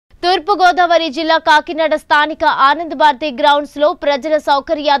తూర్పు గోదావరి జిల్లా కాకినాడ స్థానిక ఆనంద్ భారతి గ్రౌండ్స్ లో ప్రజల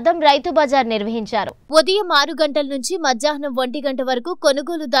సౌకర్యార్థం రైతు బజార్ నిర్వహించారు. ఉదయం 6 గంటల నుంచి మధ్యాహ్నం 1 గంట వరకు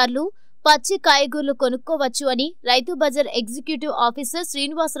కొనుగోలుదారులు పచ్చి కాయగూరలు కొనుక్కోవచ్చు అని రైతు బజార్ ఎగ్జిక్యూటివ్ ఆఫీసర్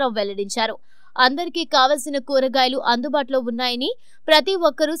శ్రీనివాసరావు వెల్లడించారు. అందరికీ కావలసిన కూరగాయలు అందుబాటులో ఉన్నాయని ప్రతి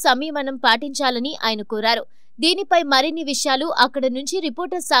ఒక్కరూ సంయమనం పాటించాలని ఆయన కోరారు. దీనిపై మరిన్ని విషయాలు అక్కడ నుంచి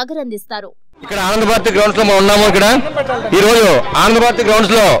రిపోర్టర్ సాగర్ అందిస్తారు. ఇక్కడ ఆనంద్ భారతి గ్రౌండ్స్ లో మనం ఉన్నాము. ఇక్కడ ఈ రోజు ఆనంద్ భారతి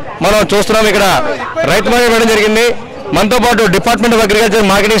గ్రౌండ్స్ లో మనం చూస్తున్నాం. ఇక్కడ రైతు బజార్ వేయడం జరిగింది. మనతో పాటు డిపార్ట్మెంట్ ఆఫ్ అగ్రికల్చర్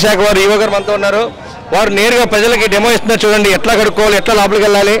మార్కెటింగ్ శాఖ వారు ఈవో గారు మనతో ఉన్నారు. వారు నేరుగా ప్రజలకి డెమో ఇస్తున్నారు. చూడండి ఎట్లా కడుక్కోవాలి, ఎట్లా లోపలికి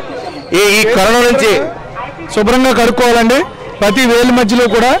వెళ్ళాలి, ఈ కరోనా నుంచి శుభ్రంగా కడుక్కోవాలండి. ప్రతి వేలు మధ్యలో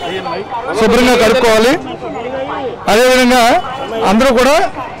కూడా శుభ్రంగా కడుక్కోవాలి. అదేవిధంగా అందరూ కూడా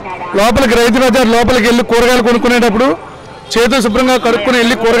లోపలికి రైతు బజార్ లోపలికి వెళ్ళి కూరగాయలు కొనుక్కునేటప్పుడు చేతులు శుభ్రంగా కడుక్కొని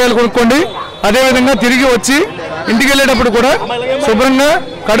వెళ్ళి కూరగాయలు కొనుక్కోండి. అదేవిధంగా తిరిగి వచ్చి ఇంటికి వెళ్ళేటప్పుడు కూడా శుభ్రంగా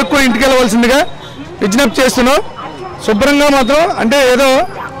కడుక్కొని ఇంటికి వెళ్ళవలసిందిగా విజ్ఞప్తి చేస్తున్నాం. శుభ్రంగా మాత్రం అంటే ఏదో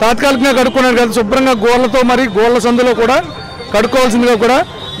తాత్కాలికంగా కడుక్కున్నారు కదా, శుభ్రంగా గోళ్లతో మరి గోళ్ల సందులో కూడా కడుక్కోవాల్సిందిగా కూడా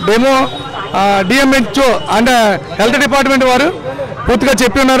డెమో డిఎంహెచ్ఓ అంటే హెల్త్ డిపార్ట్మెంట్ వారు పూర్తిగా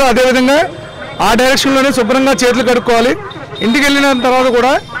చెప్పి ఉన్నారు. అదేవిధంగా ఆ డైరెక్షన్లోనే శుభ్రంగా చేతులు కడుక్కోవాలి. ఇంటికి వెళ్ళిన తర్వాత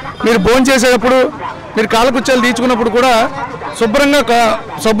కూడా మీరు భోజనం చేసేటప్పుడు మీరు కాలకుచ్చాలు తీర్చుకున్నప్పుడు కూడా శుభ్రంగా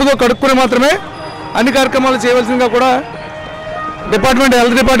సబ్బుతో కడుక్కుని మాత్రమే అన్ని కార్యక్రమాలు చేయవలసిందిగా కూడా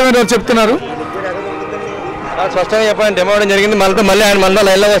హెల్త్ డిపార్ట్మెంట్ వారు చెప్తున్నారు. స్పష్టంగా చెప్పాలని డెమో అవడం జరిగింది. మళ్ళీ ఆయన మన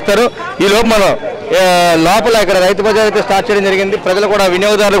లైన్లో వస్తారు. ఈ లోపు మనం లోపల ఇక్కడ రైతు బజార్ అయితే స్టార్ట్ చేయడం జరిగింది. ప్రజలు కూడా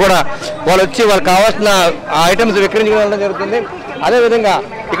వినియోగదారులు కూడా వాళ్ళు వచ్చి వాళ్ళకి కావాల్సిన ఐటమ్స్ విక్రయించడం జరుగుతుంది. అదేవిధంగా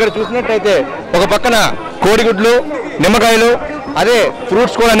ఇక్కడ చూసినట్టయితే ఒక పక్కన కోడిగుడ్లు, నిమ్మకాయలు, అదే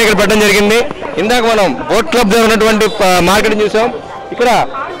ఫ్రూట్స్ కూడా అన్ని ఇక్కడ పెట్టడం జరిగింది. ఇందాక మనం బోట్ క్లబ్ దగ్గర ఉన్నటువంటి మార్కెట్ చూసాం. ఇక్కడ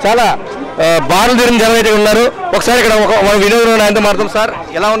చాలా బారులు తీరిన జనం అయితే ఉన్నారు. ఒకసారి ఇక్కడ వినియోగం ఆయనతో మాట్లాడతాం. సార్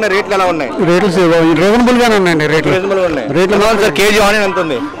ఎలా ఉన్నాయి రేట్లు? ఎలా ఉన్నాయి? రేట్లు రీజనబుల్ గానే ఉన్నాయండి. రేట్లు సార్ కేజీ ఆనియన్ ఎంత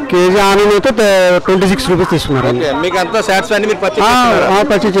ఉంది? కేజీ ఆనియన్ అయితే 26 రూపీస్ తీసుకున్నారు. మీకు అంతా సాటిస్ఫై మీరు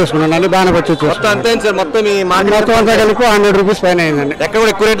పర్చేజ్ చేసుకున్నాను. అన్ని బాగానే పర్చేజ్ చేసుకున్నాను. అంతే సార్. మొత్తం ఈ మొత్తం అంతా కలిపి 100 రూపీస్ పైన అయిందండి. ఎక్కడ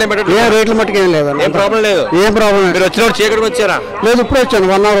కూడా ఎక్కువ రేట్లు పెట్టండి. ఏ రేట్ల మట్టుకు ఏం లేదండి. ఏం ప్రాబ్లం లేదు. ఏం ప్రాబ్లం లేదు. మీరు వచ్చినప్పుడు చీకటికి వచ్చారా? లేదు, ఇప్పుడే వచ్చాను.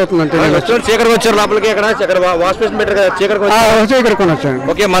 1 అవర్ అవుతుంది అంతే. వచ్చినప్పుడు చీకటికి వచ్చారు లోపలికి. ఇక్కడ వాష్ బేసిన్ పెట్టారు కదా, చీకటికి వచ్చాను.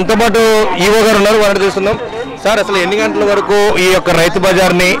 ఓకే, మనతో పాటు ఈవో గారు ఉన్నారు, వారిని చూస్తున్నాం. సార్ అసలు ఎన్ని గంటల వరకు ఈ యొక్క రైతు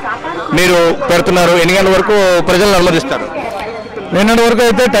బజార్ని మీరు పెడుతున్నారు? ఎన్ని గంటల వరకు ప్రజలను అనుమతిస్తారు? నిన్నటి వరకు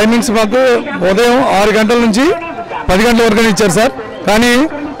అయితే టైమింగ్స్ మాకు ఉదయం 6 గంటల నుంచి 10 గంటల వరకు ఇచ్చారు సార్. కానీ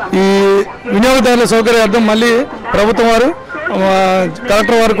ఈ వినియోగదారుల సౌకర్యార్థం మళ్ళీ ప్రభుత్వం వారు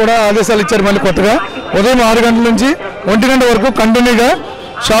కలెక్టర్ వారు కూడా ఆదేశాలు ఇచ్చారు. మళ్ళీ కొత్తగా ఉదయం 6 గంటల నుంచి 1 గంట వరకు కంటిన్యూగా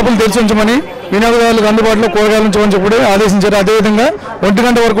షాపులు తెరిచి ఉంచమని, వినియోగదారులకు అందుబాటులో కూరగాయలు ఉంచమని చెప్పి ఆదేశించారు. అదేవిధంగా 1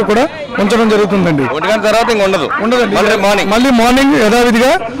 గంట వరకు కూడా ఉంచడం జరుగుతుందండి. 1 గంట తర్వాత ఉండదండి. మళ్ళీ మార్నింగ్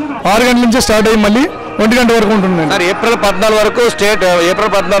యథావిధిగా 6 గంటల నుంచి స్టార్ట్ అయ్యి మళ్ళీ 1 గంట వరకు ఉంటుంది. సార్ ఏప్రిల్ 14 వరకు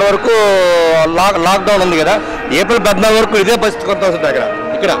ఏప్రిల్ 14 వరకు లాక్డౌన్ ఉంది కదా, ఏప్రిల్ 14 వరకు ఇదే పరిస్థితి కొనసాగుతుంది.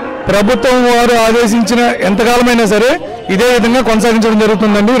 ఇక్కడ ప్రభుత్వం వారు ఆదేశించిన ఎంతకాలమైనా సరే ఇదే విధంగా కొనసాగించడం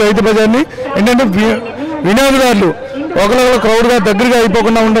జరుగుతుందండి రైతు బజార్ని. ఏంటంటే వినియోగదారులు ఒకరికొకరు క్రౌడ్గా దగ్గరగా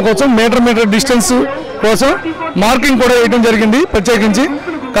అయిపోకుండా ఉండడం కోసం మీటర్ డిస్టెన్స్ కోసం మార్కింగ్ కూడా వేయడం జరిగింది. ప్రత్యేకించి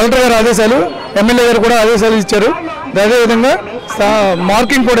కలెక్టర్ గారు ఆదేశాలు, ఎమ్మెల్యే గారు కూడా ఆదేశాలు ఇచ్చారు. అదేవిధంగా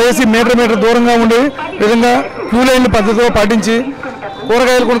మార్కింగ్ కూడా వేసి మీటర్ దూరంగా ఉండే విధంగా క్యూ లైన్ల పద్ధతిలో పాటించి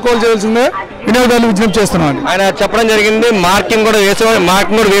కూరగాయలు కొనుగోలు చేయాల్సిందే వినియోగదారులు విజ్ఞప్తి చేస్తున్నాం. ఆయన చెప్పడం జరిగింది. మార్కింగ్ కూడా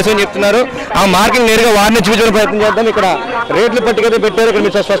వేసామని చెప్తున్నారు. ఆ మార్కింగ్ నేరుగా వారిని చూపించడం ప్రయత్నం చేద్దాం. ఇక్కడ రేట్లు పట్టికైతే పెట్టారు. ఇక్కడ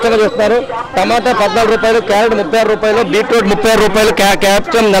మీరు స్పష్టంగా చూస్తున్నారు. టమాటా 14 రూపాయలు, క్యారెట్ 36 రూపాయలు, బీట్రూట్ 36 రూపాయలు,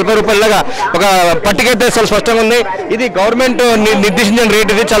 క్యాప్సికమ్ 40 రూపాయలుగా ఒక పట్టికైతే చాలా స్పష్టంగా ఉంది. ఇది గవర్నమెంట్ నిర్దేశించిన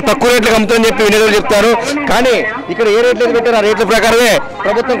రేట్. ఇది చాలా తక్కువ రేట్లకు అమ్ముతుందని చెప్పి వినియోగదారులు చెప్తారు. కానీ ఇక్కడ ఏ రేట్లు అయితే పెట్టారో ఆ రేట్ల ప్రకారమే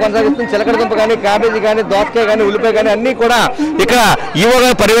ప్రభుత్వం కొనసాగిస్తుంది. చిలకడ దుంప కానీ, క్యాబేజీ కానీ, దోసకాయ కానీ, ఉల్లిపాయ కానీ అన్ని కూడా ఇక్కడ ఈవో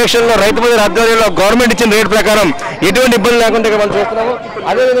గారి పర్యవేక్షణలో రైతు బజార్ ఆధ్వర్యంలో గవర్నమెంట్ ఇచ్చిన రేట్ ప్రకారం ఎటువంటి ఇబ్బంది లేకుండా ఇక్కడ మనం చూస్తున్నాము.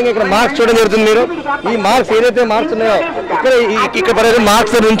 అదేవిధంగా ఇక్కడ మార్క్స్ చూడడం జరుగుతుంది. మీరు ఈ మార్క్స్ ఏదైతే మార్క్స్ ఉన్నాయో ఇక్కడ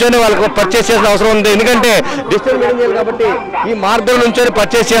మార్క్స్ నుంచోనే వాళ్ళకి పర్చేస్ చేయాల్సిన అవసరం ఉంది. ఎందుకంటే డిజిటల్ మీడియం చేయాలి కాబట్టి ఈ మార్గం నుంచోనే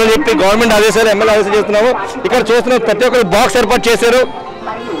పర్చేస్ చేయాలని చెప్పి గవర్నమెంట్ ఆదేశాలు, ఎమ్మెల్యే ఆదేశాలు చేస్తున్నాము. ఇక్కడ చూస్తున్నాం ప్రతి ఒక్కరు బాక్స్ ఏర్పాటు చేశారు.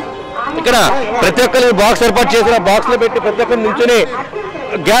 ఇక్కడ ప్రతి ఒక్కరు బాక్స్ ఏర్పాటు చేసిన బాక్స్ లో పెట్టి ప్రతి ఒక్కరు నుంచొని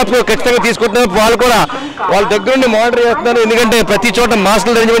గ్యాప్ ఖచ్చితంగా తీసుకుంటున్నారు. వాళ్ళు కూడా వాళ్ళ దగ్గర నుండి మానిటర్ చేస్తున్నారు. ఎందుకంటే ప్రతి చోట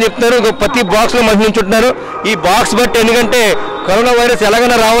మాస్కులు ధరించమని చెప్తున్నారు. ప్రతి బాక్స్ లో మంచి నుంచుంటున్నారు. ఈ బాక్స్ బట్టి ఎందుకంటే కరోనా వైరస్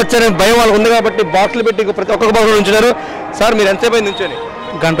ఎలాగైనా రావచ్చనే భయం వాళ్ళకు ఉంది కాబట్టి బాక్స్లు పెట్టి ప్రతి ఒక్క బాక్స్ ఉంచున్నారు. సార్ మీరు ఎంతసేపు అయింది నుంచొని?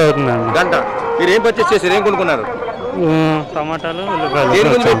 గంట అవుతుందండి. గంట. మీరు ఏం పర్చేస్ చేశారు? ఏం కొనుక్కున్నారు? టమాటాలు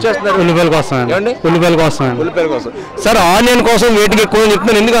ఉల్లిపాయల కోసం సార్. ఆనియన్ కోసం వెయిటింగ్ ఎక్కువ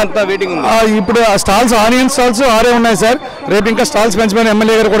చెప్తున్నాను, ఎందుకు అంత వెయిటింగ్? ఇప్పుడు స్టాల్స్ ఆనియన్ స్టాల్స్ 6 ఉన్నాయి సార్. రేపు ఇంకా స్టాల్స్ పెంచమని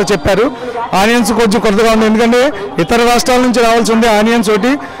ఎమ్మెల్యే గారు కూడా చెప్పారు. ఆనియన్స్ కొంచెం కొరతగా ఉంది, ఎందుకంటే ఇతర రాష్ట్రాల నుంచి రావాల్సి ఉంది. ఆనియన్స్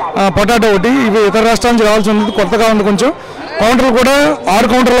ఒకటి, పొటాటో ఒకటి, ఇవి ఇతర రాష్ట్రాల నుంచి రావాల్సి ఉంది, కొరతగా ఉంది కొంచెం. కౌంటర్లు కూడా 6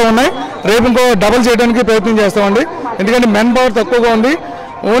 కౌంటర్లు ఉన్నాయి. రేపు ఇంకో డబుల్ చేయడానికి ప్రయత్నం చేస్తామండి, ఎందుకంటే మెన్ పవర్ తక్కువగా ఉంది.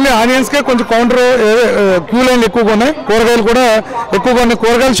 ఓన్లీ ఆనియన్స్కే కొంచెం కౌంటర్ క్యూ లైన్లు ఎక్కువగా ఉన్నాయి. కూరగాయలు కూడా ఎక్కువగా ఉన్నాయి.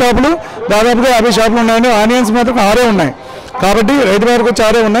 కూరగాయల షాపులు దాదాపుగా 50 షాపులు ఉన్నాయండి. ఆనియన్స్ మాత్రం 6 ఉన్నాయి. కాబట్టి రైతు బజార్కి వచ్చి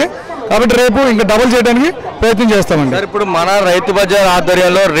 6 ఉన్నాయి. కాబట్టి రేపు ఇంకా డబుల్ చేయడానికి ప్రయత్నం చేస్తామండి. సార్, ఇప్పుడు మన రైతు బజార్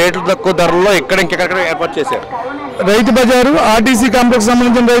ఆధ్వర్యంలో రేట్లు తక్కువ ధరల్లో ఇంకెక్కడ ఏర్పాటు చేశారు? రైతు బజారు ఆర్టీసీ కాంప్లెక్స్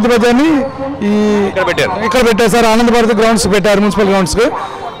సంబంధించిన రైతు బజార్ని ఇక్కడ పెట్టారు సార్. ఆనంద భారత్ గ్రౌండ్స్ పెట్టారు, మున్సిపల్ గ్రౌండ్స్కి.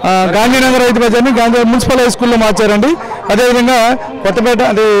 గాంధీనగర్ రైతు బజార్ని మున్సిపల్ హై స్కూల్లో మార్చారండి. అదేవిధంగా కొత్తపేట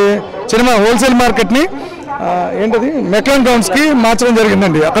అది చిన్న హోల్సేల్ మార్కెట్ని ఏంటది మెక్లాన్ గ్రౌండ్స్కి మార్చడం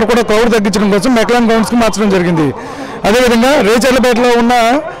జరిగిందండి. అక్కడ కూడా క్రౌడ్ తగ్గించడం కోసం మెక్లాన్ గ్రౌండ్స్కి మార్చడం జరిగింది. అదేవిధంగా రేచర్లపేటలో ఉన్న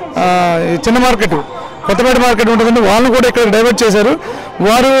చిన్న మార్కెట్, కొత్తపేట మార్కెట్ ఉంటుందండి, వాళ్ళని కూడా ఇక్కడ డైవర్ట్ చేశారు.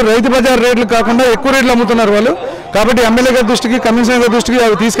 వారు రైతు బజార్ రేట్లు కాకుండా ఎక్కువ రేట్లు అమ్ముతున్నారు వాళ్ళు. కాబట్టి ఎమ్మెల్యే గారి దృష్టికి, కమిషనర్ గారి దృష్టికి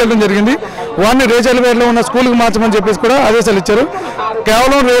అవి తీసుకెళ్ళడం జరిగింది. వారిని రేచర్లపేటలో ఉన్న స్కూల్కి మార్చమని చెప్పేసి కూడా ఆదేశాలు ఇచ్చారు.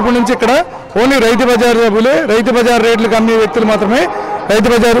 కేవలం రేపు నుంచి ఇక్కడ ఓన్లీ రైతు బజార్ రైతు బజార్ రేట్లకు అమ్మే వ్యక్తులు మాత్రమే,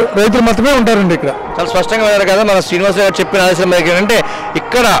 రైతులు మాత్రమే ఉంటారండి. ఇక్కడ చాలా స్పష్టంగా ఉన్నారు కదా మన శ్రీనివాస్ గారు చెప్పిన ఆదేశం ఏంటంటే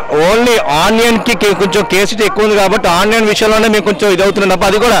ఇక్కడ ఓన్లీ ఆనియన్ కి కొంచెం కేసీటీ ఎక్కువ ఉంది కాబట్టి ఆనియన్ విషయంలోనే మేము కొంచెం ఇది అవుతున్నాం తప్ప,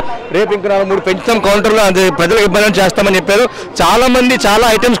 అది కూడా రేపు ఇంకా 3 పెంచుతాం కౌంటర్లో, అది ప్రజలకు ఇబ్బంది చేస్తామని చెప్పారు. చాలా మంది చాలా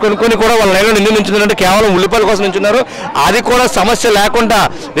ఐటమ్స్ కొనుక్కొని కూడా వాళ్ళ లైన్లో ఎందుకు నించున్నారంటే కేవలం ఉల్లిపాయల కోసం నించున్నారు. అది కూడా సమస్య లేకుండా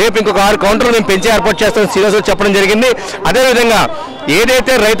రేపు ఇంకొక 6 కౌంటర్లు మేము పెంచి ఏర్పాటు చేస్తామని శ్రీనివాస్ గారు చెప్పడం జరిగింది. అదేవిధంగా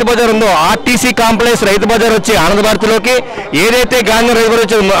ఏదైతే రైతు బజార్ ఉందో ఆర్టీసీ కాంప్లెక్స్ రైతు బజార్ వచ్చి ఆనంద భారతిలోకి, ఏదైతే గాంధీ రైతు బజార్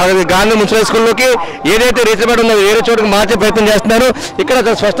వచ్చి గాంధీ మున్సిపల్ స్కూల్లోకి, ఏదైతే రీతిపేట ఉందో వేరే చోటుకు మార్చే ప్రయత్నం చేస్తున్నారు. ఇక్కడ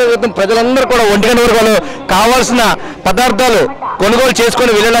స్పష్టంగా ప్రజలందరూ కూడా 1 గంట వరకు కావాల్సిన పదార్థాలు కొనుగోలు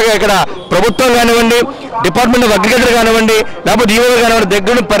చేసుకొని వెళ్ళేలాగా ఇక్కడ ప్రభుత్వం కానివ్వండి, డిపార్ట్మెంట్ ఆఫ్ అగ్రికల్చర్ కానివ్వండి, లేకపోతే ఈవో కానివ్వండి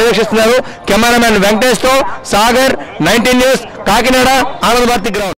దగ్గర పర్యవేక్షిస్తున్నారు. కెమెరామెన్ వెంకటేష్తో సాగర్, 19 న్యూస్, కాకినాడ, ఆనంద భారతి గ్రౌండ్.